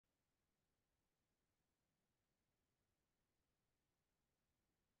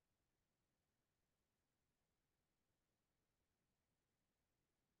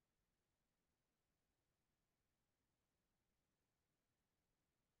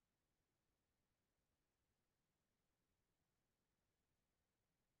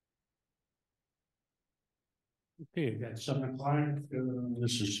Okay, that's 7 o'clock.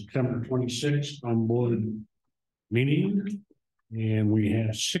 This is September 26th on board meeting, and we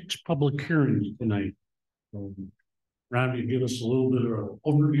have 6 public hearings tonight. Ron, you give us a little bit of an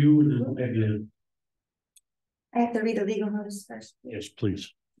overview, and then we'll get you. I have to read the legal notice first. Yes, please.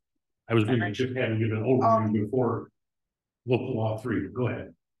 I was going to just have you give an overview before local law 3. Go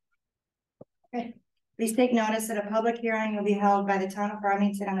ahead. Okay. Please take notice that a public hearing will be held by the town of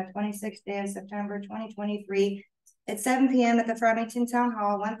Farmington on the 26th day of September 2023 at 7 p.m. at the Farmington Town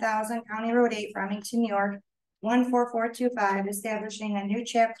Hall, 1000 County Road 8, Farmington, New York, 14425, establishing a new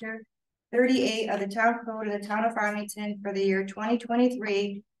chapter 38 of the town code of the town of Farmington for the year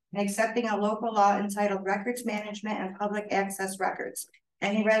 2023 and accepting a local law entitled Records Management and Public Access Records.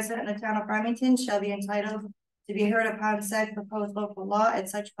 Any resident of the town of Farmington shall be entitled to be heard upon said proposed local law at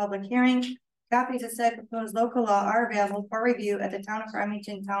such public hearing. Copies of said proposed local law are available for review at the town of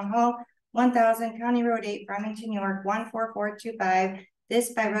Farmington Town Hall, 1000 County Road 8, Farmington, New York, 14425.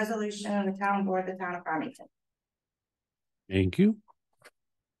 This by resolution of the town board of the town of Farmington. Thank you.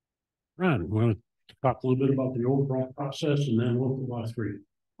 Ron, we want to talk a little bit about the overall process and then local law 3.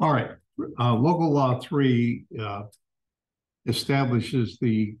 All right. Local law 3 establishes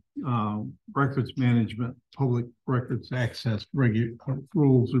the records management, public records access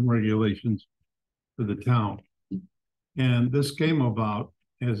rules and regulations for the town. And this came about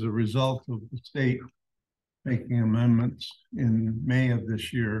as a result of the state making amendments in May of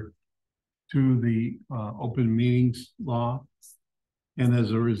this year to the open meetings law. And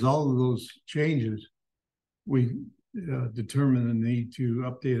as a result of those changes, we determined the need to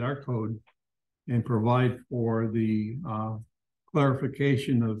update our code and provide for the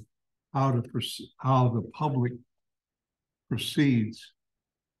clarification of how the public proceeds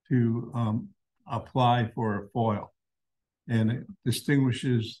to apply for a FOIL. And it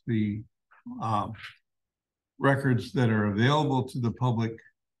distinguishes the records that are available to the public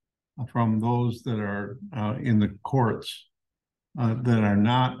from those that are in the courts that are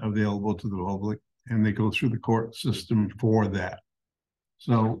not available to the public, and they go through the court system for that.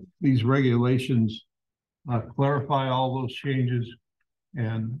 So these regulations clarify all those changes,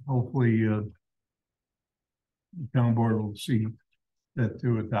 and hopefully the town board will see that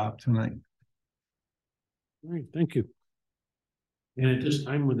to adopt tonight. All right, thank you. And at this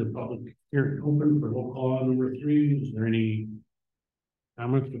time, with the public hearing open for local law number 3, is there any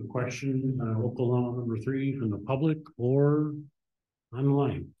comments or questions on local law number 3 from the public or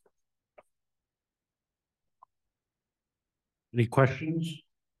online? Any questions,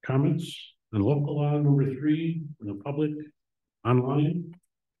 comments on local law number 3 from the public, online,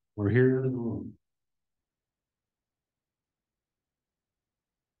 or here in the room?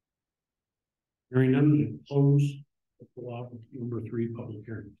 Hearing none, close local law number 3 public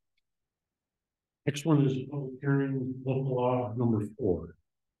hearing. Next one is public hearing, local law number 4.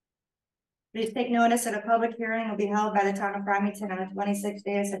 Please take notice that a public hearing will be held by the town of Farmington on the 26th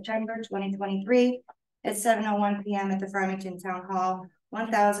day of September 2023 at 7:01 p.m. at the Farmington Town Hall,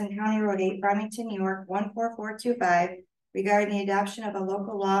 1000 County Road 8, Farmington, New York, 14425, regarding the adoption of a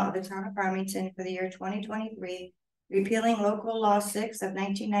local law of the town of Farmington for the year 2023, repealing local law 6 of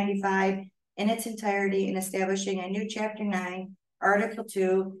 1995 in its entirety and establishing a new chapter 9, article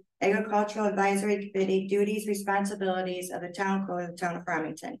 2, Agricultural Advisory Committee duties, responsibilities of the town code of the town of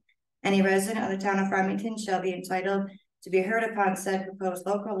Farmington. Any resident of the town of Farmington shall be entitled to be heard upon said proposed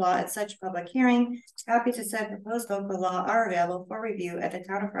local law at such public hearing. Copies of said proposed local law are available for review at the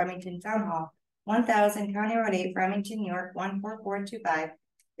town of Farmington Town Hall, 1000 County Road 8, Farmington, New York, 14425.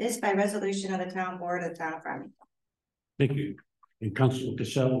 This by resolution of the town board of the town of Farmington. Thank you. And Councilor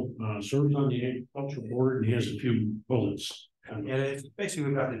Cassell serves on the agricultural board, and he has a few bullets. And it's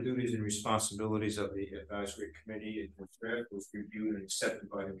basically about the duties and responsibilities of the advisory committee. The draft was reviewed and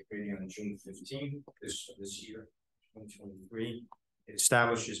accepted by the committee on June 15th this year, 2023. It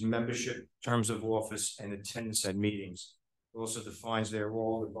establishes membership, terms of office, and attendance at meetings. It also defines their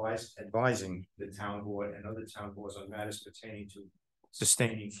role advising the town board and other town boards on matters pertaining to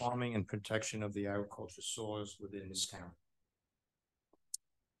sustaining farming and protection of the agricultural soils within this town.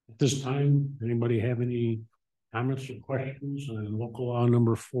 At this time, anybody have any comments or questions on local law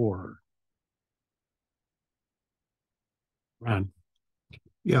number 4? Ron.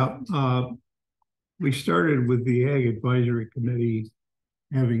 Yeah, we started with the Ag Advisory Committee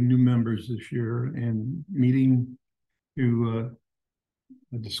having new members this year and meeting to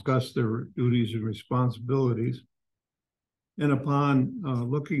discuss their duties and responsibilities. And upon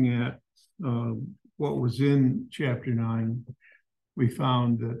looking at what was in Chapter 9, we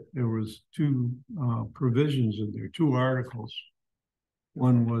found that there was 2 provisions in there, 2 articles.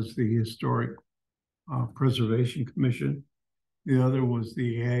 One was the historic Preservation Commission. The other was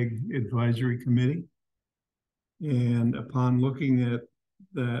the Ag Advisory Committee. And upon looking at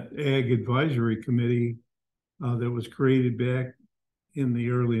that Ag Advisory Committee that was created back in the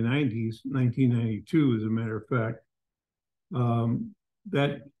early 90s, 1992, as a matter of fact,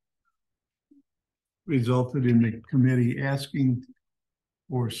 that resulted in the committee asking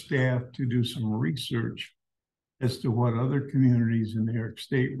for staff to do some research as to what other communities in New York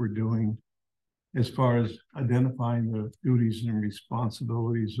State were doing as far as identifying the duties and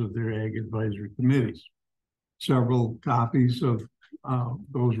responsibilities of their Ag Advisory Committees. Several copies of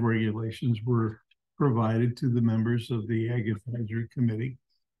those regulations were provided to the members of the Ag Advisory Committee.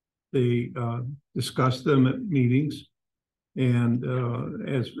 They discussed them at meetings, and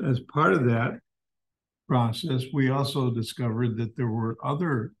as part of that process, we also discovered that there were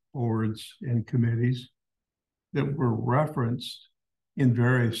other boards and committees that were referenced in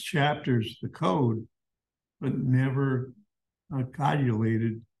various chapters of the code, but never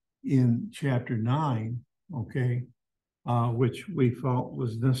codulated in Chapter 9, okay, which we felt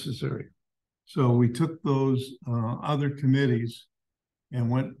was necessary. So we took those other committees and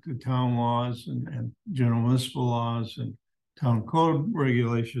went to town laws and general municipal laws and town code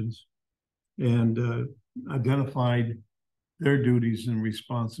regulations and identified their duties and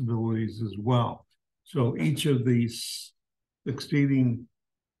responsibilities as well. So each of these succeeding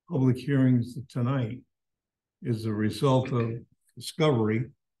public hearings tonight is a result of discovery,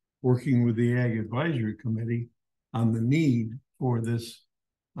 working with the Ag Advisory Committee on the need for this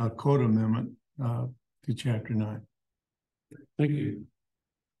code amendment to Chapter 9. Thank you.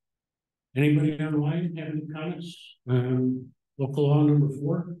 Anybody online have any comments? Local law number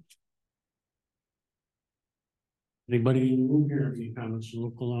 4. Anybody in the room here have any comments on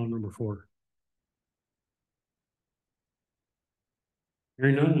local law number 4?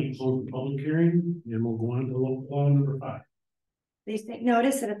 Hearing none, I close the public hearing, and we'll go on to local law number 5. Please take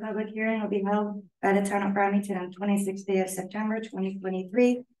notice that a public hearing will be held by the town of Farmington on 26th day of September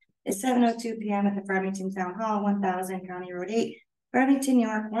 2023 at 7:02 p.m. at the Farmington Town Hall, 1000 County Road 8, Farmington, New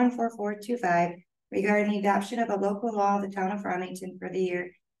York 14425, regarding the adoption of a local law of the town of Farmington for the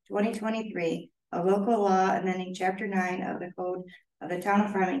year 2023, a local law amending Chapter 9 of the Code of the town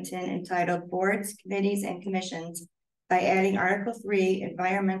of Farmington entitled Boards, Committees, and Commissions by adding Article 3,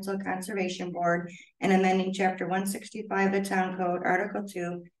 Environmental Conservation Board, and amending Chapter 165 of the Town Code, Article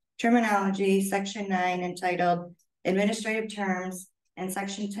 2, Terminology, Section 9 entitled Administrative Terms, and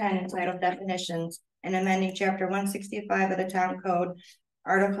Section 10 entitled Definitions, and amending Chapter 165 of the Town Code,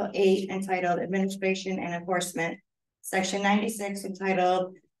 Article 8 entitled Administration and Enforcement, Section 96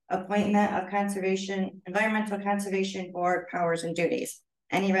 entitled Appointment of Environmental Conservation Board Powers and Duties.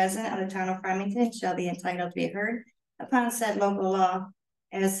 Any resident of the town of Farmington shall be entitled to be heard upon said local law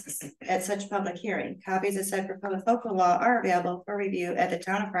at such public hearing. Copies of said proposed local law are available for review at the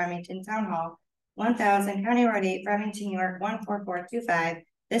town of Farmington Town Hall, 1000 County Road 8, Farmington, New York 14425.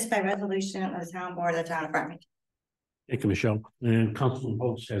 This by resolution of the town board of the town of Farmington. Thank you, Michelle. And Councilman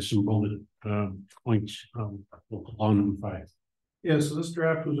Holtz has some bullet points local law number 5. Yeah, so this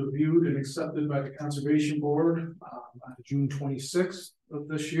draft was reviewed and accepted by the Conservation Board on June 26th of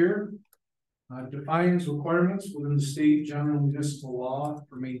this year. Defines requirements within the state general municipal law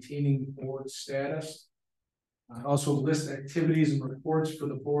for maintaining board status. Also lists activities and reports for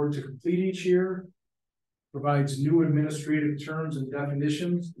the board to complete each year. Provides new administrative terms and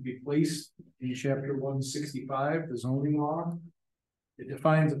definitions to be placed in Chapter 165, the zoning law. It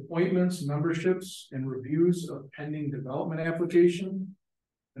defines appointments, memberships, and reviews of pending development application,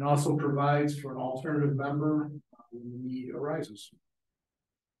 and also provides for an alternative member when the need arises.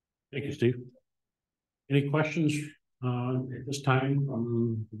 Thank you, Steve. Any questions at this time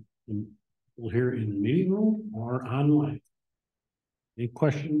from people here in the meeting room or online? Any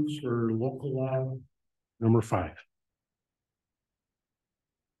questions for local law number 5?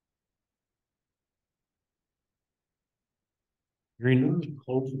 Hearing none,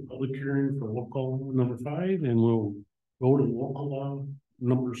 close the public hearing for local law number 5, and we'll go to local law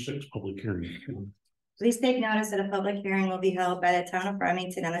number 6 public hearing. Please take notice that a public hearing will be held by the town of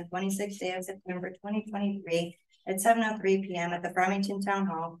Farmington on the 26th day of September 2023 at 7:03 p.m. at the Farmington Town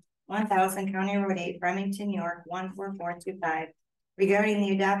Hall, 1000 County Road 8, Farmington, New York 14425, regarding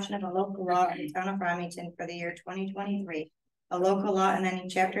the adoption of a local law in the town of Farmington for the year 2023, a local law amending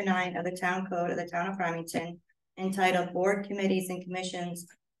Chapter 9 of the Town Code of the town of Farmington entitled Board, Committees, and Commissions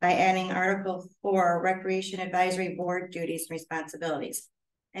by adding Article 4, Recreation Advisory Board Duties and Responsibilities.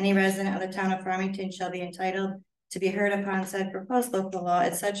 Any resident of the town of Farmington shall be entitled to be heard upon said proposed local law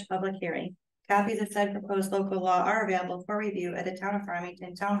at such public hearing. Copies of said proposed local law are available for review at the town of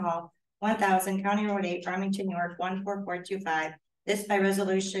Farmington Town Hall, 1000 County Road 8, Farmington, New York, 14425. This by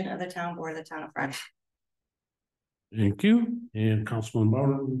resolution of the town board of the town of Farmington. Thank you. And Councilman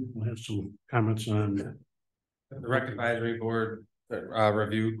Bauer will have some comments on that. The Rec Advisory Board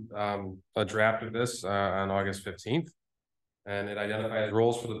reviewed a draft of this on August 15th. And it identifies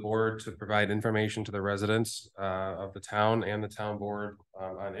roles for the board to provide information to the residents of the town and the town board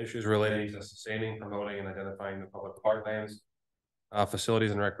on issues relating to sustaining, promoting, and identifying the public parklands,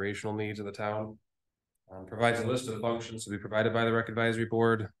 facilities and recreational needs of the town. Provides a list of functions to be provided by the Rec Advisory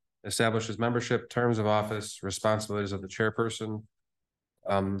Board, establishes membership, terms of office, responsibilities of the chairperson,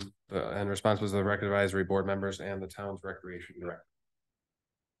 and responsibilities of the Rec Advisory Board members and the town's recreation director.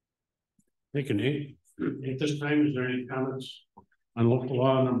 Thank you, Nate. At this time, is there any comments on local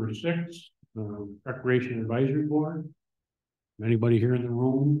law number 6, Recreation Advisory Board? Anybody here in the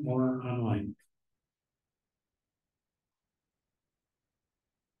room or online?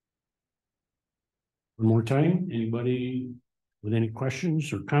 One more time, anybody with any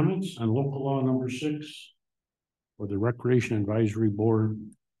questions or comments on local law number 6 or the Recreation Advisory Board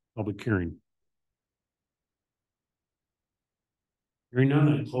public hearing? Hearing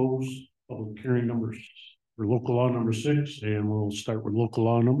none, I close public hearing numbers for local law number 6, and we'll start with local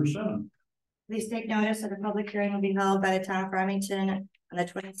law number 7. Please take notice that the public hearing will be held by the town of Farmington on the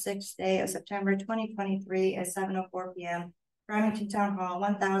 26th day of September 2023 at 7:04 p.m. Farmington Town Hall,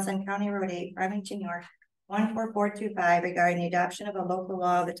 1000 County Road 8, Farmington, New York, 14425, regarding the adoption of a local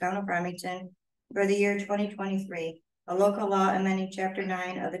law of the town of Farmington for the year 2023. A local law amending Chapter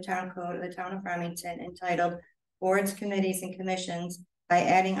 9 of the Town Code of the town of Farmington entitled Boards, Committees, and Commissions by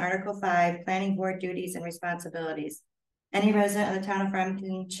adding Article 5, Planning Board Duties and Responsibilities. Any resident of the town of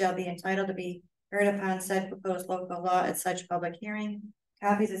Farmington shall be entitled to be heard upon said proposed local law at such public hearing.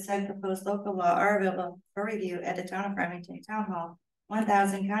 Copies of said proposed local law are available for review at the town of Farmington Town Hall,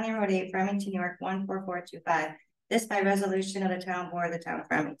 1000 County Road 8, Farmington, New York, 14425. This by resolution of the town board of the town of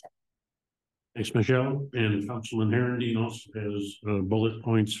Farmington. Thanks, Michelle. And Councilman Herendeen also has bullet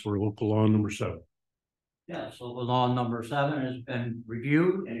points for local law number 7. Yes, local law number 7 has been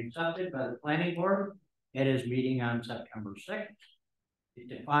reviewed and accepted by the planning board. It is meeting on September 6th. It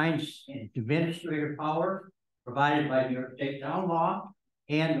defines administrative power provided by New York State Town Law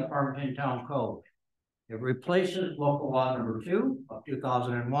and the Farmington Town Code. It replaces local law number 2 of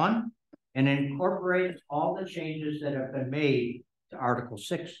 2001 and incorporates all the changes that have been made to Article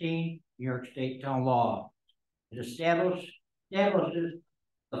 16, New York State Town Law. It establishes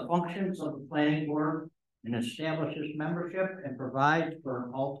the functions of the planning board and establishes membership and provides for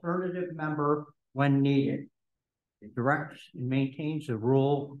an alternative member when needed. It directs and maintains the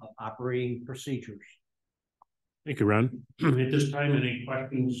rule of operating procedures. Thank you, Ron. At this time, any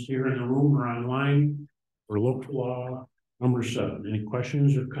questions here in the room or online for local law number 7? Any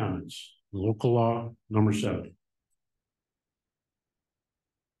questions or comments? Local law number 7.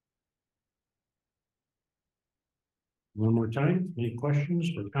 One more time, any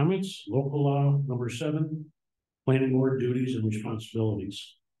questions or comments? Local law number 7, planning board duties and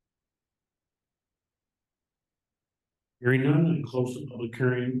responsibilities. Hearing none, I close the public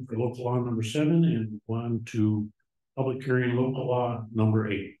hearing for local law number 7 and on to public hearing local law number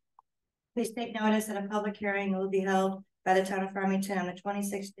 8. Please take notice that a public hearing will be held by the town of Farmington on the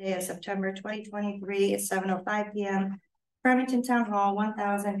 26th day of September 2023 at 7:05 p.m. Farmington Town Hall,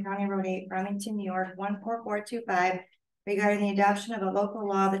 1000 County Road 8, Farmington, New York, 14425, regarding the adoption of a local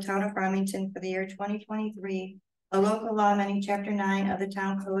law of the town of Farmington for the year 2023, a local law amending Chapter 9 of the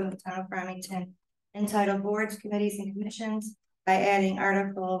Town Code of the town of Farmington, entitled Boards, Committees, and Commissions, by adding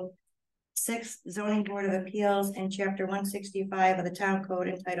Article 6, Zoning Board of Appeals, and Chapter 165 of the Town Code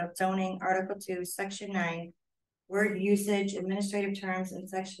entitled Zoning, Article 2, Section 9, Word Usage, Administrative Terms, and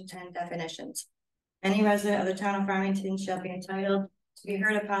Section 10, Definitions. Any resident of the town of Farmington shall be entitled to be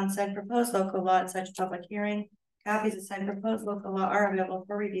heard upon said proposed local law at such public hearing. Copies of said proposed local law are available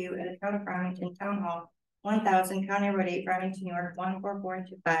for review at the town of Farmington Town Hall, 1000 County Road 8, Farmington, New York,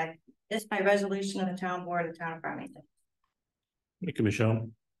 14425. This by resolution of the town board of the town of Farmington. Thank you, Michelle.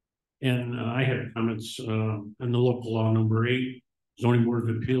 And I have comments on the local law number 8. Zoning Board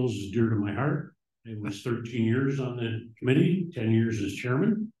of Appeals is dear to my heart. I was 13 years on the committee, 10 years as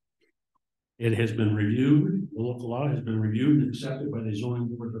chairman. It has been reviewed. The local law has been reviewed and accepted by the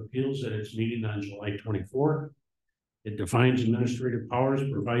Zoning Board of Appeals at its meeting on July 24th. It defines administrative powers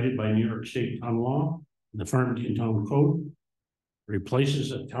provided by New York State Town Law and the Farmington Town Code.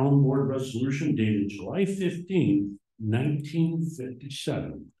 Replaces a town board resolution dated July 15,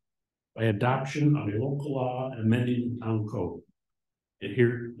 1957 by adoption of a local law amending the town code. And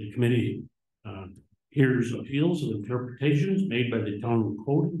here the committee hears appeals and interpretations made by the town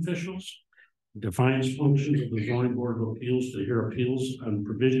code officials, defines functions of the zoning board of appeals to hear appeals on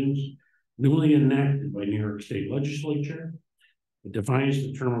provisions newly enacted by New York State Legislature. It defines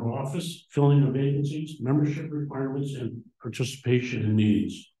the term of office, filling of vacancies, membership requirements, and participation in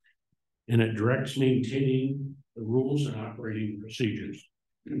meetings. And it directs maintaining the rules and operating procedures.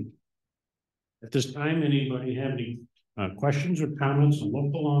 At this time, anybody have any questions or comments on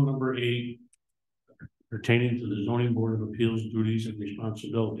local law number 8 pertaining to the zoning board of appeals duties and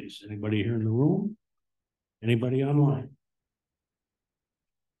responsibilities? Anybody here in the room? Anybody online?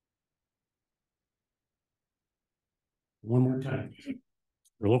 One more time.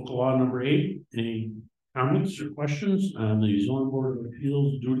 For local law number 8, any comments or questions on the zoning board of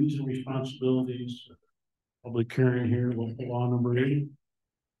appeals duties and responsibilities? Public hearing here, local law number 8.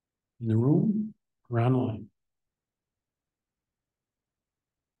 In the room or online?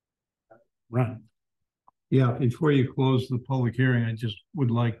 Ron. Yeah, before you close the public hearing, I just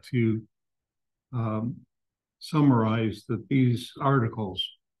would like to summarize that these articles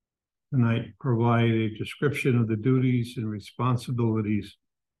tonight provide a description of the duties and responsibilities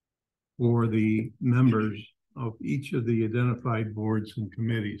for the members of each of the identified boards and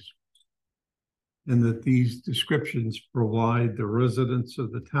committees. And that these descriptions provide the residents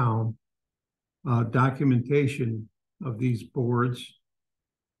of the town documentation of these boards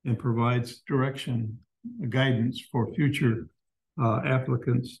and provides direction, guidance for future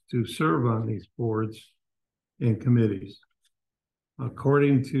applicants to serve on these boards and committees.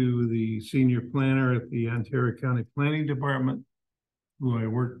 According to the senior planner at the Ontario County Planning Department, who I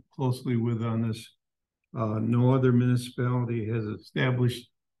work closely with on this, no other municipality has established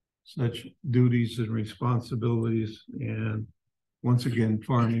such duties and responsibilities. And once again,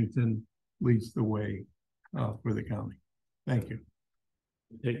 Farmington leads the way for the county. Thank you.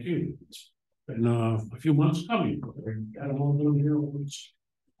 Thank you. It's been a few months coming. Got them all done here.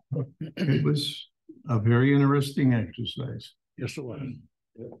 It was a very interesting exercise. Yes, it was.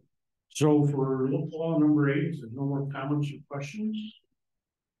 So for local law number 8, if there's no more comments or questions,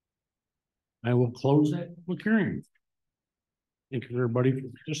 I will close that public hearing. Thank you, everybody, for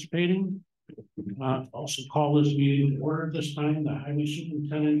participating. Also call this meeting to order this time. The highway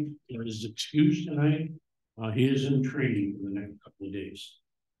superintendent is excused tonight. He is in training for the next couple of days.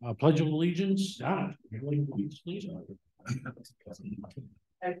 Pledge of allegiance, Donna, please.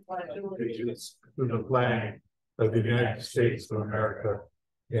 Allegiance to the flag of the United States of America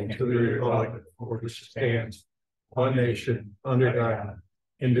and to the republic for which it stands, one nation, under God,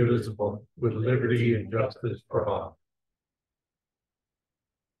 indivisible, with liberty and justice for all.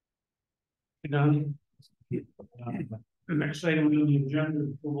 Donna. The next item on the agenda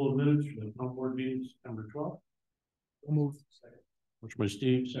is approval of minutes for the town board meeting September 12th. Move. Motion by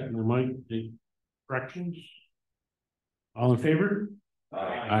Steve, second by Mike. Any corrections? All in favor?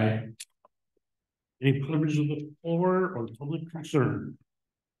 Aye. Any privilege of the floor or public concern?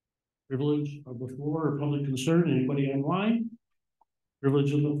 Privilege of the floor or public concern? Anybody online?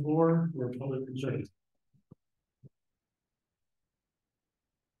 Privilege of the floor or public concern?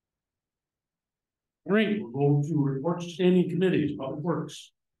 All right, we'll go to reports to standing committees, Public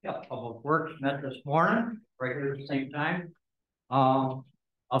Works. Yeah, Public Works met this morning, right here at the same time. I'll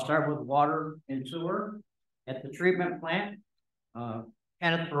start with water and sewer. At the treatment plant,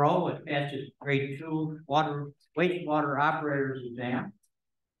 Kenneth Thoreau has passed his grade 2 wastewater operators exam.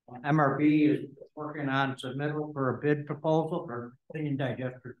 MRB is working on submittal for a bid proposal for clean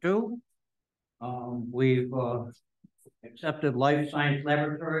digester 2. We've accepted Life Science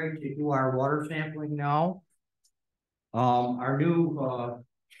Laboratory to do our water sampling now. Our new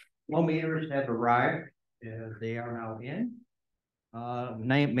flow meters have arrived. They are now in.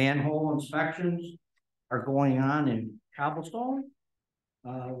 Manhole inspections are going on in Cobblestone.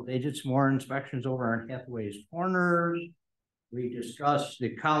 They did some more inspections over on Hathaway's Corners. We discussed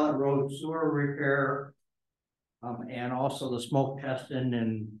the Collett Road sewer repair, and also the smoke testing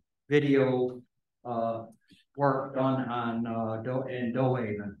and video work done on in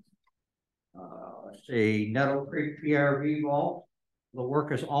Dohaven. Let's see, Nettle Creek PRV vault. The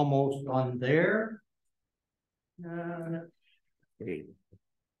work is almost done there. Okay.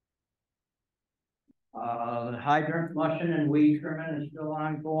 The hydrant flushing and weed trimming is still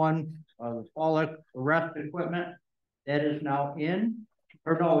ongoing. The fall arrest equipment, that is now in,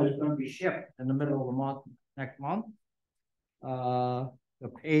 or no, it's going to be shipped in the middle of the month, next month. The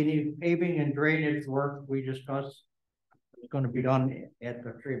paving and drainage work we discussed is going to be done at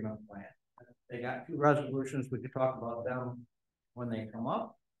the treatment plant. They got 2 resolutions. We could talk about them when they come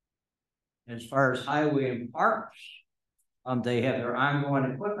up. As far as highway and parks, they have their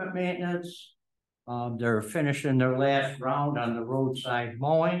ongoing equipment maintenance. They're finishing their last round on the roadside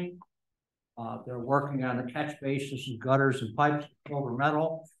mowing. They're working on the catch basins and gutters and pipes over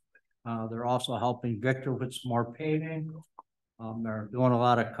metal. They're also helping Victor with some more paving. They're doing a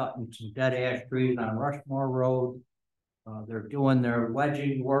lot of cutting some dead ash trees on Rushmore Road. They're doing their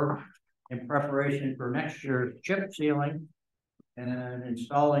wedging work in preparation for next year's chip sealing and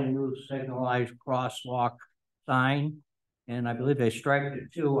installing new signalized crosswalk sign. And I believe they striped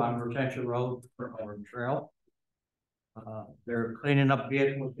it too on Retention Road for our trail. They're cleaning up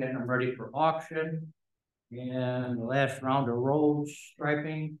vehicles, getting them ready for auction. And the last round of road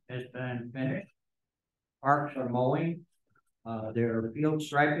striping has been finished. Parks are mowing. They're field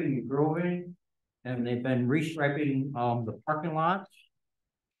striping and grooming. And they've been restriping the parking lots.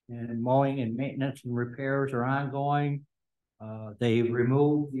 And mowing and maintenance and repairs are ongoing. They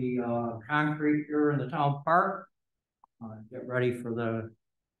removed the concrete here in the town park. Get ready for the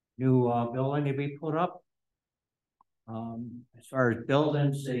new building to be put up. As far as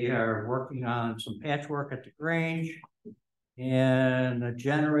buildings, they are working on some patchwork at the Grange and a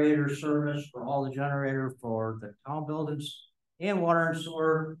generator service for all the generator for the town buildings and water and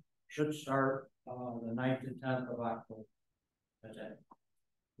sewer should start the 9th and 10th of October. That's it.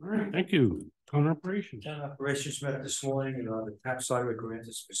 All right, thank you. Town operations. Town operations met this morning, and the tax highway grant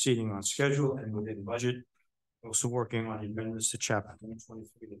is proceeding on schedule and within budget. Also working on amendments to chapter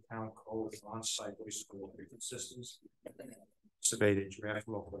 123, the town code on-site wastewater treatment systems. Debated draft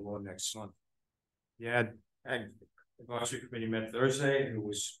local law next month. Yeah, and the advisory committee met Thursday, and it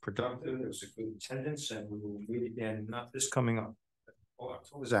was productive. There was a good attendance, and we will meet again, not this coming up.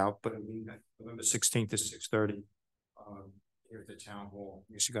 October's out, but it'll be November 16th to 6:30 here at the town hall.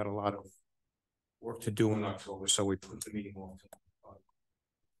 We got a lot of work to do in October, so we put the meeting off.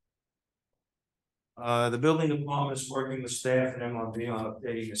 The building department is working with staff and MRB on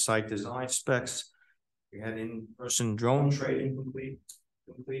updating the site design specs. We had in-person drone training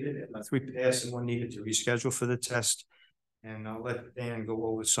completed, and 3 passed and 1 needed to reschedule for the test. And I'll let Dan go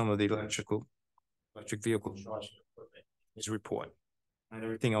over some of the electric vehicle charging equipment, his report, and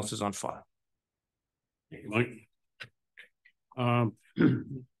everything else is on file. Thank you, Mike.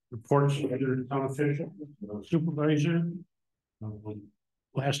 Reports from the town official, supervisor.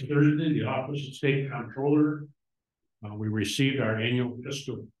 Last Thursday, the Office of State Comptroller, we received our annual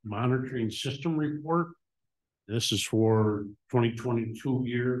fiscal monitoring system report. This is for 2022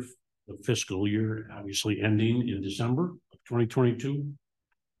 year, the fiscal year, obviously ending in December of 2022.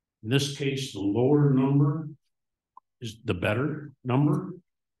 In this case, the lower number is the better number.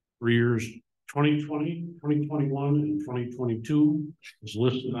 For years 2020, 2021, and 2022 is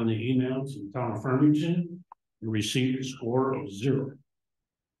listed on the emails in the town of Farmington. We received a score of 0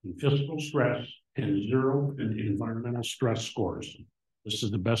 in fiscal stress and 0 in environmental stress scores. This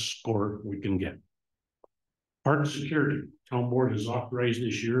is the best score we can get. Park security. Town board has authorized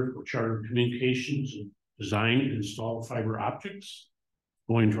this year for Charter Communications and design and install fiber optics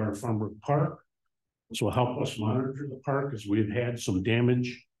going to our Farmbrook Park. This will help us monitor the park as we've had some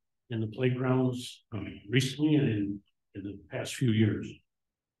damage in the playgrounds recently and in the past few years.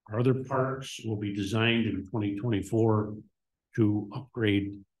 Our other parks will be designed in 2024 to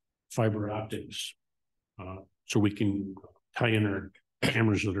upgrade fiber optics so we can tie in our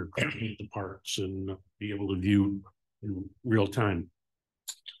cameras that are connected to the parks and be able to view in real time.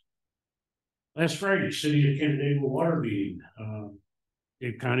 Last Friday, City of Canandaigua water meeting.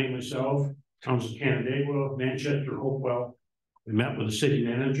 Dave Connie, myself, towns of Canandaigua, Manchester, Hopewell. We met with the city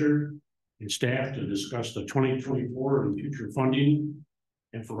manager and staff to discuss the 2024 and future funding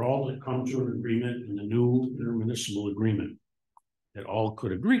and for all to come to an agreement in the new intermunicipal agreement that all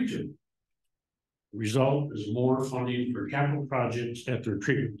could agree to. The result is more funding for capital projects at their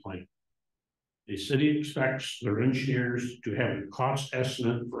treatment plant. The city expects their engineers to have a cost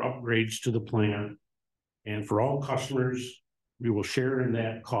estimate for upgrades to the plant, and for all customers, we will share in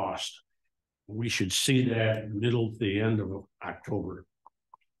that cost. We should see that middle to the end of October.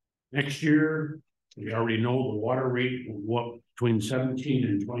 Next year, we already know the water rate will go up between 17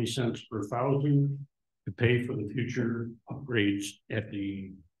 and 20 cents per thousand to pay for the future upgrades at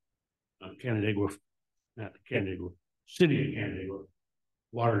the City of Canandaigua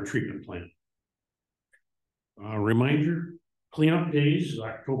water treatment plant. Reminder, cleanup days is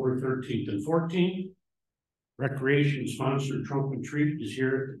October 13th and 14th. Recreation sponsored trunk and treat is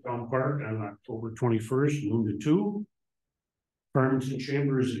here at the town park on October 21st, noon to 2. Farmington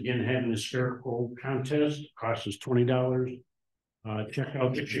Chamber is again having a scarecrow contest. Cost is $20. Check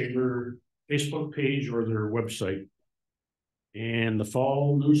out the Chamber Facebook page or their website. And the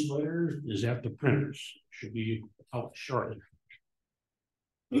fall newsletter is at the printers. Should be out shortly.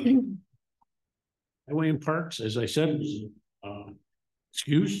 Highway and Parks, as I said, is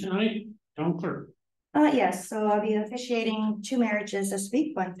excused tonight, town clerk. Yes, so I'll be officiating 2 marriages this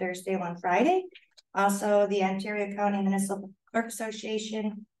week, one Thursday, one Friday. Also, the Ontario County Municipal Clerk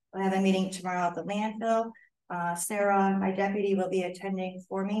Association will have a meeting tomorrow at the landfill. Sarah, my deputy, will be attending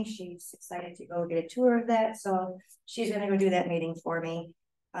for me. She's excited to go get a tour of that, so she's gonna go do that meeting for me.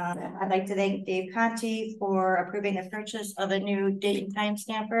 I'd like to thank Dave Conti for approving the purchase of a new date and time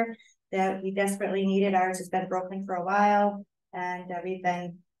stamper that we desperately needed. Ours has been broken for a while, and we've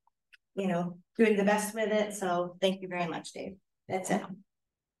been, you know, doing the best with it. So thank you very much, Dave. That's it.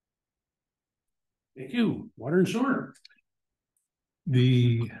 Thank you. Water and sewer.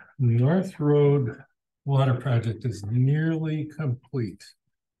 The North Road water project is nearly complete.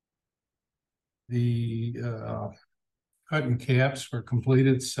 The cut and caps were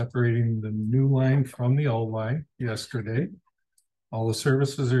completed, separating the new line from the old line yesterday. All the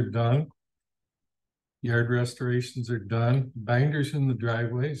services are done. Yard restorations are done. Binders in the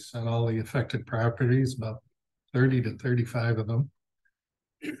driveways on all the affected properties, about 30 to 35 of them.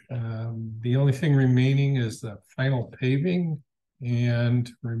 The only thing remaining is the final paving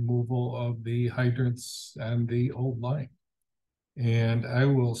and removal of the hydrants and the old line. And I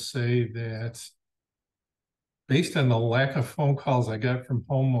will say that based on the lack of phone calls I got from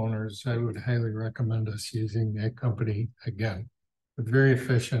homeowners, I would highly recommend us using that company again. They're very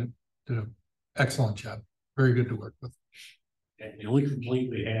efficient, did an excellent job, very good to work with. And the only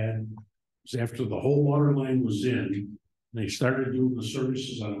complaint they had was after the whole water line was in, they started doing the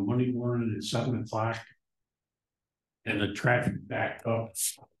services on a Monday morning at 7 o'clock. And the traffic backed up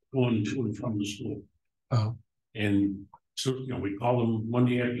going to and from the school. Oh. And so, you know, we called them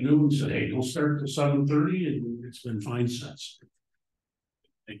Monday afternoon and said, hey, don't start till 7:30, and it's been fine since.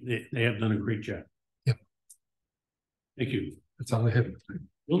 They have done a great job. Yep. Thank you. That's all I have.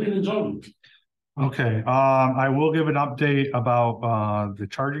 Building and zoning. Okay, I will give an update about the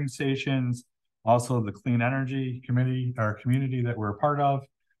charging stations, also the clean energy committee or community that we're a part of.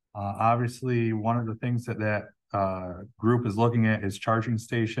 Obviously, one of the things that group is looking at is charging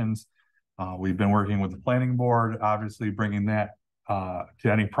stations. We've been working with the planning board, obviously bringing that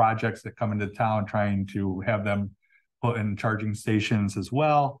to any projects that come into town, trying to have them put in charging stations as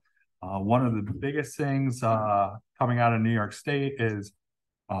well. One of the biggest things coming out of New York State is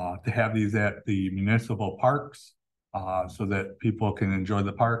to have these at the municipal parks so that people can enjoy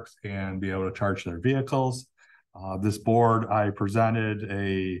the parks and be able to charge their vehicles. This board, I presented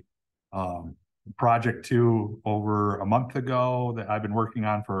a project to over a month ago that I've been working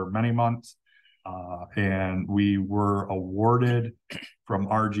on for many months. And we were awarded from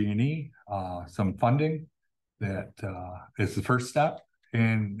RG&E some funding that is the first step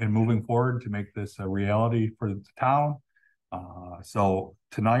in moving forward to make this a reality for the town. So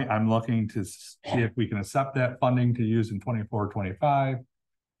tonight I'm looking to see if we can accept that funding to use in 24-25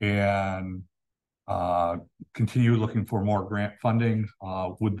 and continue looking for more grant funding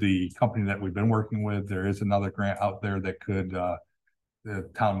with the company that we've been working with. There is another grant out there that could the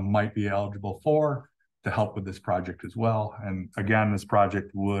town might be eligible for to help with this project as well. And again, this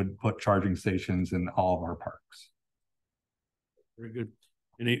project would put charging stations in all of our parks. Very good.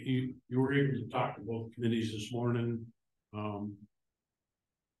 And you were able to talk to both committees this morning.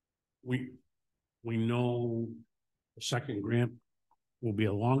 We know the second grant will be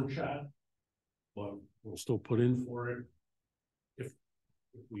a long shot, but we'll still put in for it. If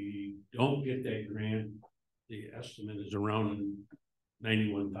we don't get that grant, the estimate is around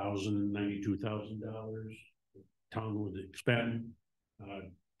 $91,000, $92,000. Town would expend.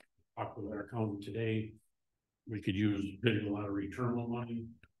 Talked with our accountant today. We could use a lot of return money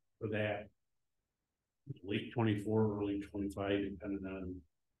for that. Late 24, early 25, depending on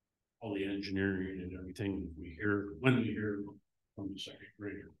all the engineering and everything we hear when we hear from the second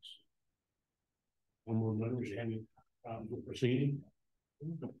graders. One more members, any proceeding?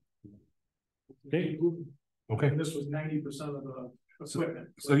 Okay. Okay. And this was 90% of the equipment.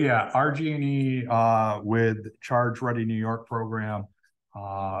 So yeah, RG&E with Charge Ready New York program,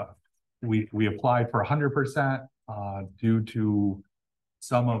 we applied for 100% due to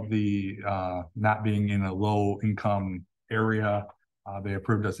some of the not being in a low income area. They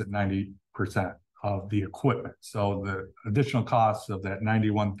approved us at 90% of the equipment. So the additional costs of that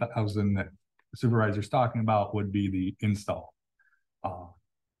 91,000 that the supervisor's talking about would be the install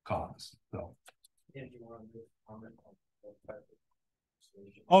costs. So.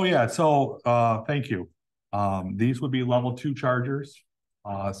 Oh yeah, so thank you. These would be level 2 chargers.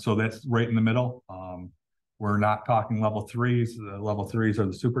 So that's right in the middle. We're not talking level 3s. The level 3s are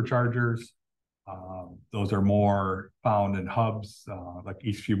the superchargers. Those are more found in hubs like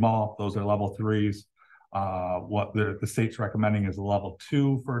Eastview Mall. Those are level 3s. what the state's recommending is a level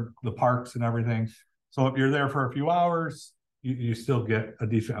 2 for the parks and everything. So if you're there for a few hours, you still get a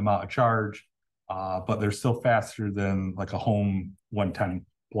decent amount of charge, but they're still faster than like a home 110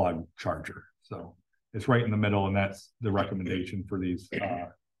 plug charger. So it's right in the middle, and that's the recommendation for these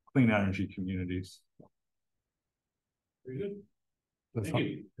clean energy communities. Very good. That's Thank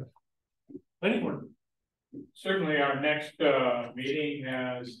you. Planning board. Certainly, our next meeting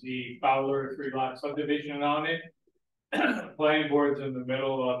has the Fowler 3-lot subdivision on it. Planning board's in the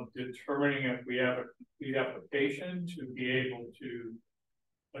middle of determining if we have a complete application to be able to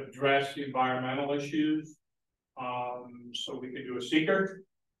address the environmental issues. So we could do a seeker,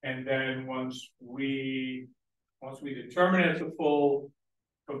 and then once we determine it's a full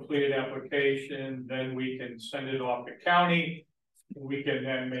completed application, then we can send it off to county. We can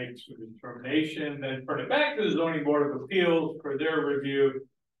then make some determination, then turn it back to the zoning board of appeals for their review.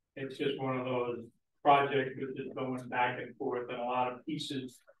 It's just one of those projects which is going back and forth and a lot of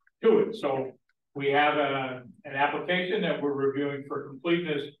pieces to it. So we have an application that we're reviewing for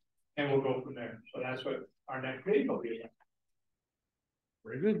completeness, and we'll go from there. So that's what our next meeting will be.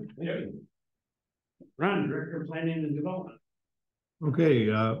 Very good. Thank you. Ron, Director of Planning and Development.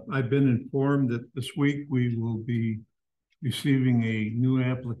 Okay, I've been informed that this week we will be receiving a new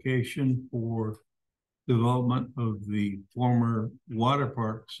application for development of the former water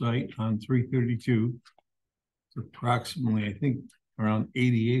park site on 332. It's approximately, I think, around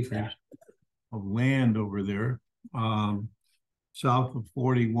 80 acres of land over there, south of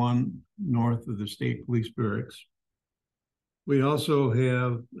 41, north of the state police barracks. We also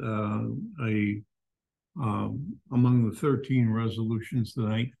have among the 13 resolutions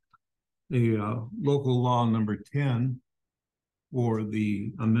tonight, a local law number 10 for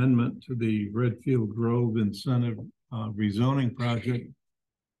the amendment to the Redfield Grove Incentive rezoning project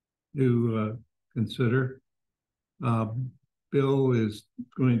to consider. Bill is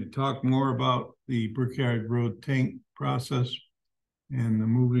going to talk more about the Brickyard Road tank process and the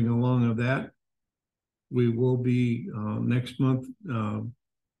moving along of that. We will be next month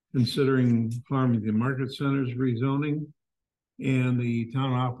considering Farmington Market Center's rezoning, and the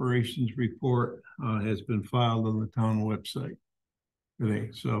town operations report has been filed on the town website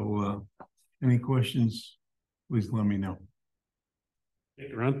today. So any questions, please let me know.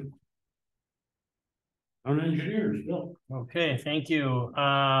 Thank you, Ron. Town engineers, Bill. Okay, thank you.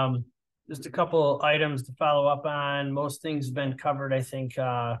 Just a couple items to follow up on. Most things have been covered, I think.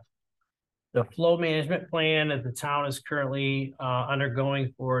 The flow management plan that the town is currently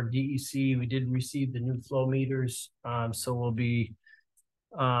undergoing for DEC. We did receive the new flow meters, so we'll be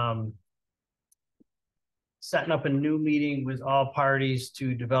setting up a new meeting with all parties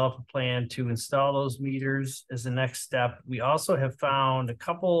to develop a plan to install those meters as the next step. We also have found a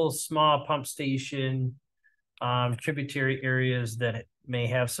couple small pump station tributary areas that may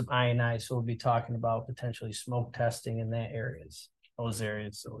have some ionized, so we'll be talking about potentially smoke testing in those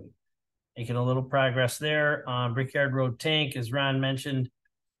areas. So we're making a little progress there. Brickyard Road tank, as Ron mentioned,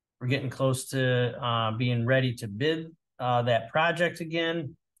 we're getting close to being ready to bid that project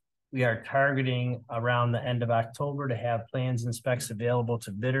again. We are targeting around the end of October to have plans and specs available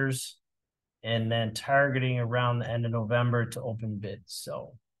to bidders, and then targeting around the end of November to open bids.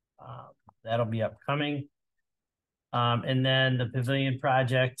 So that'll be upcoming. And then the pavilion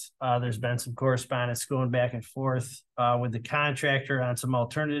project, there's been some correspondence going back and forth with the contractor on some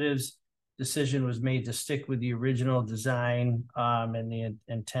alternatives. Decision was made to stick with the original design and the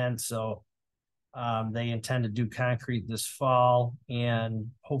intent. So they intend to do concrete this fall, and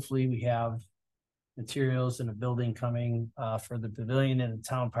hopefully we have materials and a building coming for the pavilion in the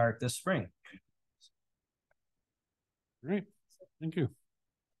town park this spring. Great, thank you.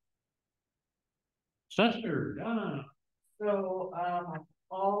 Sister, Donna. So,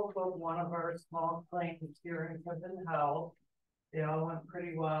 all but one of our small claims hearings have been held. They all went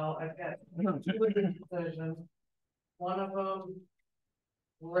pretty well. I've got two of the decisions. One of them,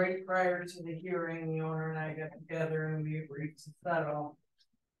 right prior to the hearing, the owner and I got together and we agreed to settle.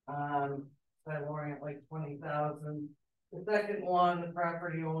 By lowering it like $20,000. The second one, the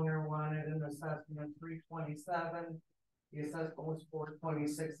property owner wanted an assessment of $327. The assessment was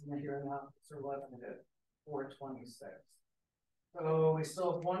 $426, and the hearing officer levied it $426. So we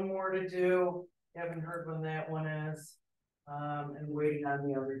still have one more to do. Haven't heard when that one is, and waiting on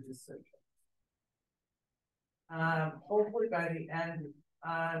the other decision. Hopefully by the end,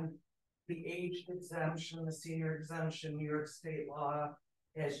 the age exemption, the senior exemption, New York state law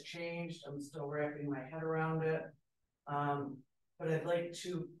has changed. I'm still wrapping my head around it. But I'd like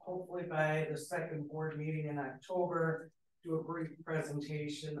to, hopefully by the second board meeting in October, do a brief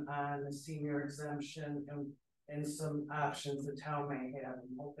presentation on the senior exemption and some options the town may have.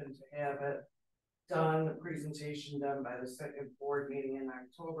 I'm hoping to have it done, the presentation done by the second board meeting in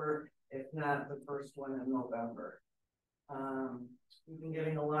October, if not the first one in November. We've been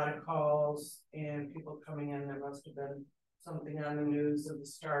getting a lot of calls and people coming in. There must have been something on the news of the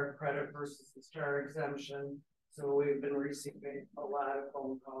STAR credit versus the STAR exemption. So we've been receiving a lot of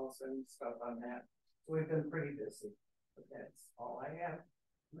phone calls and stuff on that. So we've been pretty busy, but that's all I have.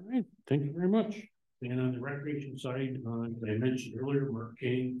 All right, thank you very much. And on the recreation side, as I mentioned earlier, Mark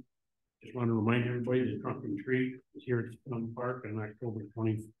King, just want to remind everybody that Trunk and Treat is here at Stone Park on October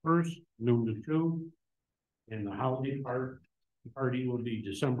 21st, noon to 2. And the holiday party will be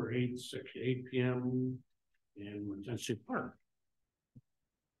December 8th, 6 to 8 p.m. in Matency Park.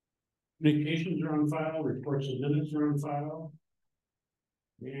 Communications are on file, reports and minutes are on file.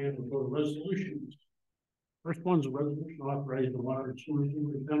 And we'll go to resolutions. First one's a resolution authorizing the water and sewer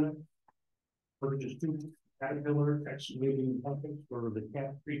superintendent purchase 2 Caterpillar excavating buckets for the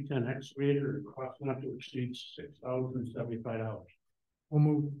CAT 310 excavator at cost not to exceed $6,075. We'll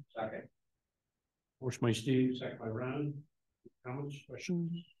move. Second. Motion by Steve, second by Ron. Comments,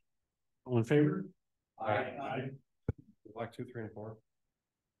 questions? All in favor? Aye. Block 2, 3, and 4.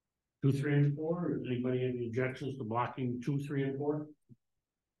 2, 3, and 4. Does anybody have any objections to blocking 2, 3, and 4?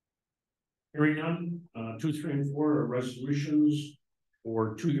 Hearing none. 2, 3, and 4 are resolutions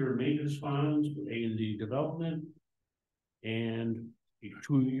for 2-year maintenance bonds with A&D Development and a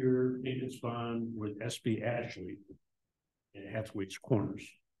 2-year maintenance bond with SB Ashley and Hathaway's Corners.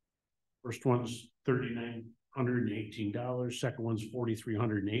 First one's $3,918. Second one's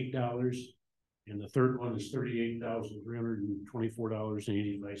 $4,308. And the third one is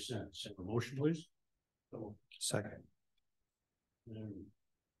 $38,324.85. Have a motion, please. So, Second.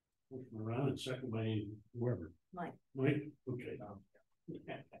 motion around and second by whoever. Mike. Mike, okay.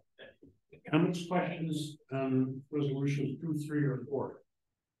 Comments, questions on resolutions 2, 3, or 4?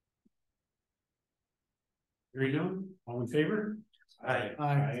 Hearing none. All in favor? Aye.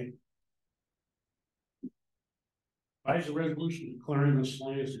 Aye. Advise a resolution declaring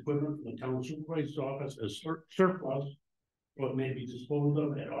miscellaneous equipment from the town supervisor's office as surplus, so it may be disposed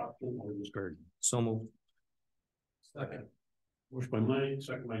of at auction or discarded. So moved. Second. Motion by Mike,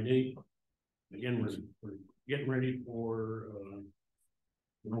 second by Nate. Again, we're getting ready for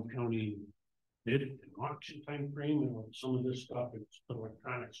the county bid and auction time frame, and some of this stuff it's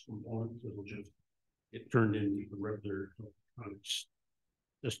electronics components that'll just get turned into the regular electronics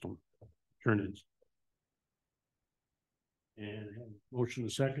system. Turn in. And have a motion to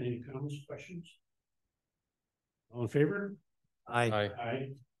second. Any comments, questions? All in favor? Aye.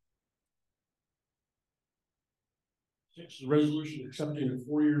 Aye. 6 is a resolution accepting a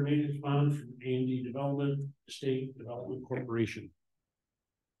 4-year maintenance bond from A&D Development Estate Development Corporation.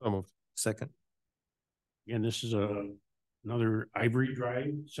 So moved. Second. Again, this is another Ivory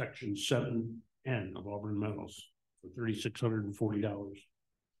Drive, section 7N of Auburn Metals for $3,640.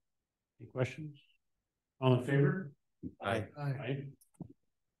 Any questions? All in favor? Aye. Aye.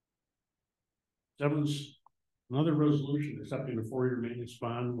 7's another resolution accepting a 4-year maintenance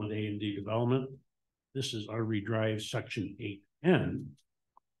bond with A&D Development. This is RV Drive section 8N.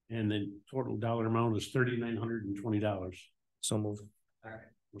 And the total dollar amount is $3,920. So moved.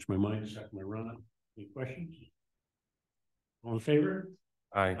 Which my mind is second by Ron. Any questions? All in favor?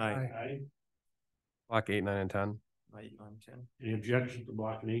 Aye. Aye. Block 8, 9, and 10. Aye, 10. Any objections to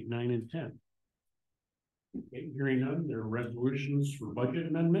blocking 8, 9, and 10? Okay, hearing none, there are resolutions for budget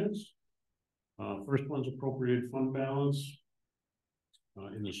amendments. First one's appropriated fund balance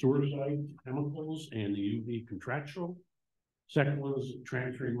in the sewer side, chemicals, and the UV contractual. Second one is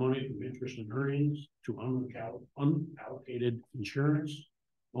transferring money from interest and earnings to unallocated insurance,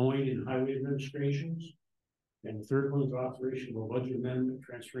 mowing and highway administrations. And the third one is authorization of a budget amendment,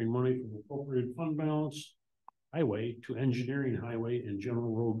 transferring money from appropriated fund balance, highway to engineering, highway, and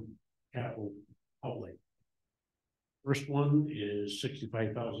general road capital outlay. First one is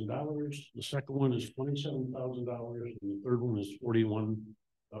 $65,000. The second one is $27,000, and the third one is $41,000.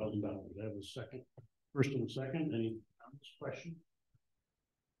 I have a second. First and second. Any comments, questions?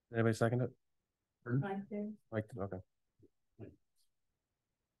 Anybody second it? Mike did. Mike, okay.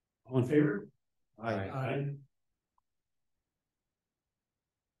 All in favor? Aye. Aye.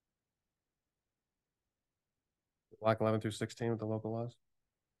 Block 11 through 16 with the local laws?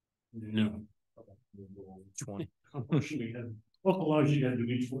 No. 20. Unfortunately, we have local laws, you gotta do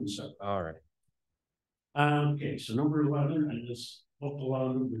each one separate. All right. Okay, so number 11 and this local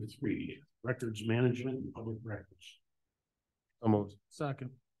law number 3, records management and public records. So moved. Second.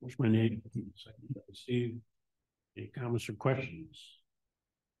 What's my name? Second by Steve. Any comments or questions?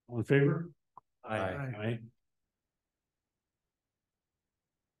 All in favor? Aye. Aye.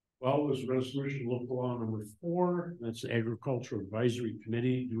 Well, there's resolution local law number 4, that's the Agricultural Advisory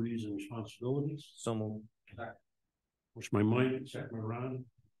Committee duties and responsibilities. So moved. Motion by Mike, second by Ron.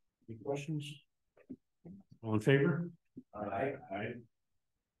 Any questions? All in favor? Aye. Aye.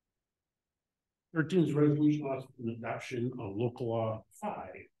 13 is resolution authorizing adoption of local law 5,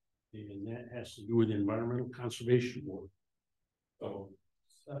 and that has to do with the Environmental Conservation Board. So,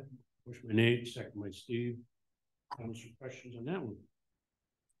 motion by Nate, second by Steve. Comments or questions on that one?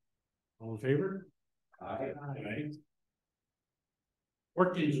 All in favor? Aye. Aye.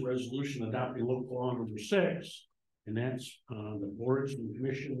 14 is a resolution adopting local law number 6, and that's the boards and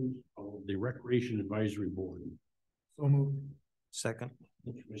commissions of the Recreation Advisory Board. So moved. Second.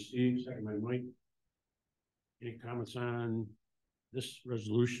 Motion by Steve, second by Mike. Any comments on this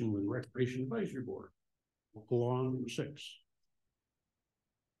resolution with Recreation Advisory Board? Local law number 6.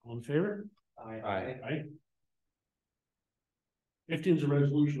 All in favor? Aye. Aye. 15 is a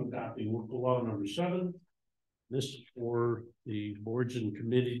resolution adopting local law number 7. This is for the boards and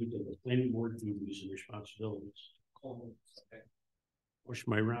committees of the planning board duties and responsibilities. Motion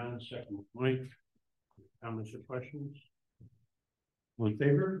by Ron, second by Mike. Comments or questions? All in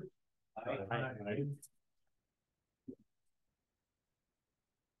favor? Aye. Aye.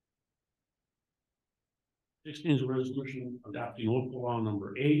 16 is a resolution adopting local law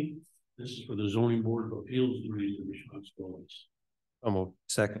number 8. This is for the zoning board of appeals duties and responsibilities. So moved.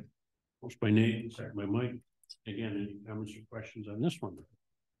 Second. Motion by Nate, second by Mike. Again, any comments or questions on this one?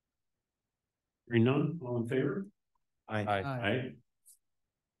 Hearing none, all in favor? Aye. Aye.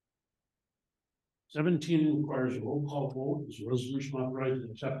 17 requires a roll call vote. This resolution authorizing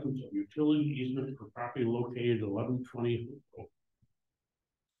acceptance of utility easement for property located at 1120.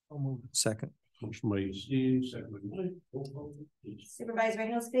 Second. Motion by Steve, second by Mike. Roll call, please. Supervisor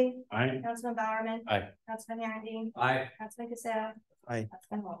Hillsby, Aye. Councilman Bowerman. Aye. Councilman Herendeen. Aye. Councilman Casella. Aye.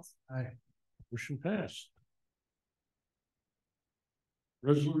 Councilman Wells. Motion passed.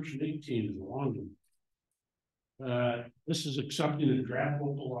 Resolution 18 is a long one. This is accepting the draft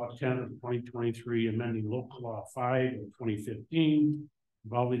local law 10 of 2023, amending local law 5 of 2015,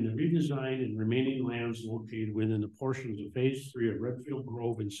 involving the redesign and remaining lands located within the portions of phase 3 of Redfield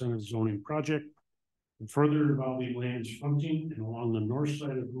Grove Incentive Zoning Project, and further involving lands fronting and along the north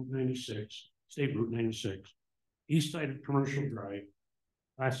side of Route 96, State Route 96, east side of Commercial Drive,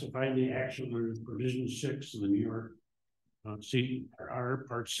 classifying the action under provision 6 of the New York CR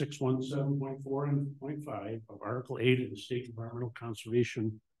Part 617.4 and 0.5 of Article 8 of the State Environmental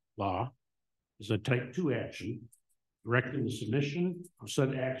Conservation Law is a type 2 action, directing the submission of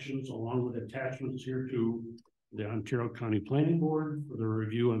said actions along with attachments here to the Ontario County Planning Board for the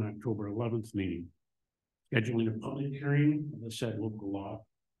review on October 11th meeting. Scheduling a public hearing of the said local law to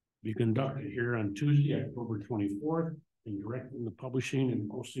be conducted here on Tuesday, October 24th, and directing the publishing and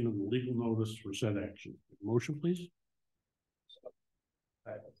posting of the legal notice for said action. Motion, please.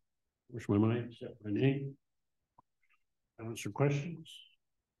 Motion by Mike, second by Nate. Comments or questions?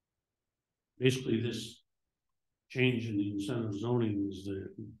 Basically, this change in the incentive zoning is the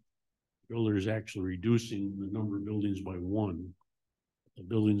builder is actually reducing the number of buildings by 1. The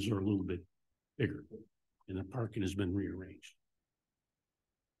buildings are a little bit bigger, and the parking has been rearranged.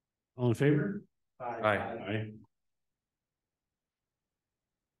 All in favor? Aye. Aye.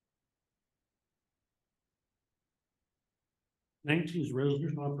 Nineteen is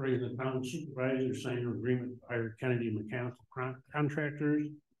resolution authorizing the town supervisor signing an agreement to hire Kennedy Mechanical Contractors.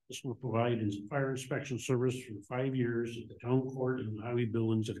 This will provide fire inspection service for 5 years at the town court and highway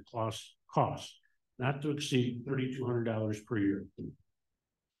buildings at a cost not to exceed $3,200 per year.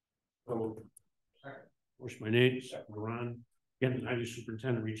 Motion by Nate, second by Ron. Again, the highway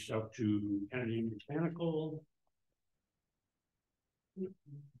superintendent reached out to Kennedy Mechanical.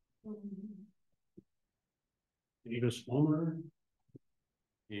 Davis Homer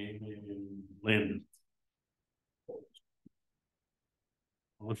and Landon.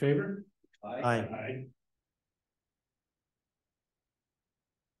 All in favor? Aye.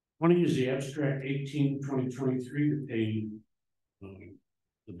 20 is the abstract 18-2023 to pay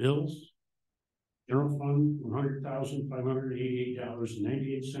the bills. General fund,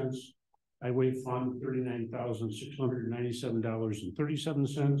 $100,588.98. Highway fund,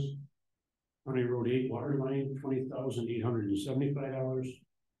 $39,697.37. County Road 8 water line, $20,875.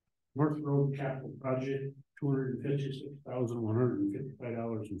 North Road capital project,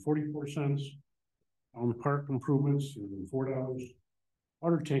 $256,155.44. On park improvements, $4.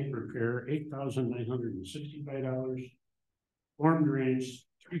 Water tank repair, $8,965. Storm drainage,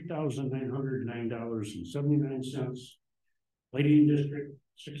 $3,909.79. Lighting district,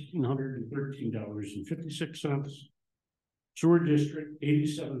 $1,613.56. Sewer district,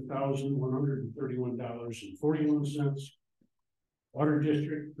 $87,131.41. Water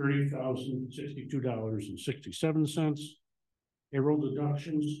district, $30,062.67. Payroll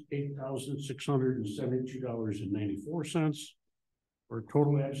deductions, $8,672.94. For a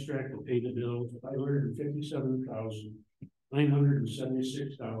total abstract of paid bills,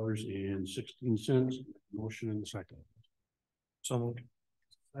 $557,976.16. Motion in the second. So moved.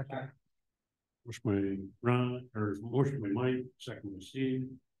 Motion by Ron, or motion by Mike, second by Steve.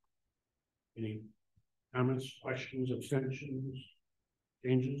 Any comments, questions, abstentions,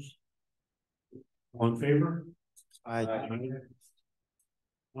 changes? All in favor? Aye. Tonight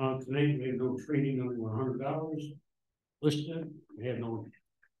we have no training under $100 listed. We have no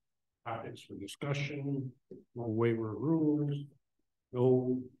topics for discussion, no waiver of rules,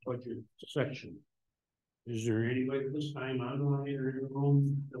 no budget section. Is there anybody this time online or in the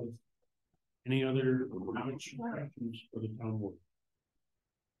room? Any other comments or questions for the town board?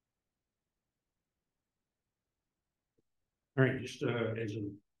 All right, just as a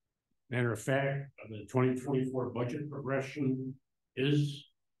matter of fact, the 2024 budget progression is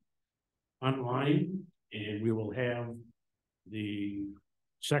online, and we will have the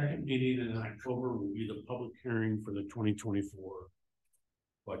second meeting in October will be the public hearing for the 2024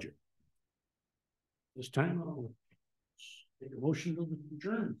 budget. This time I'll take a motion to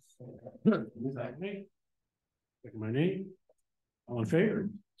adjourn. Move that way. Second my name. All in favor?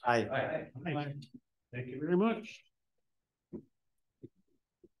 Aye. Aye. Thank you very much.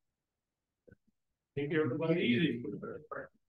 Take care, everybody. Easy.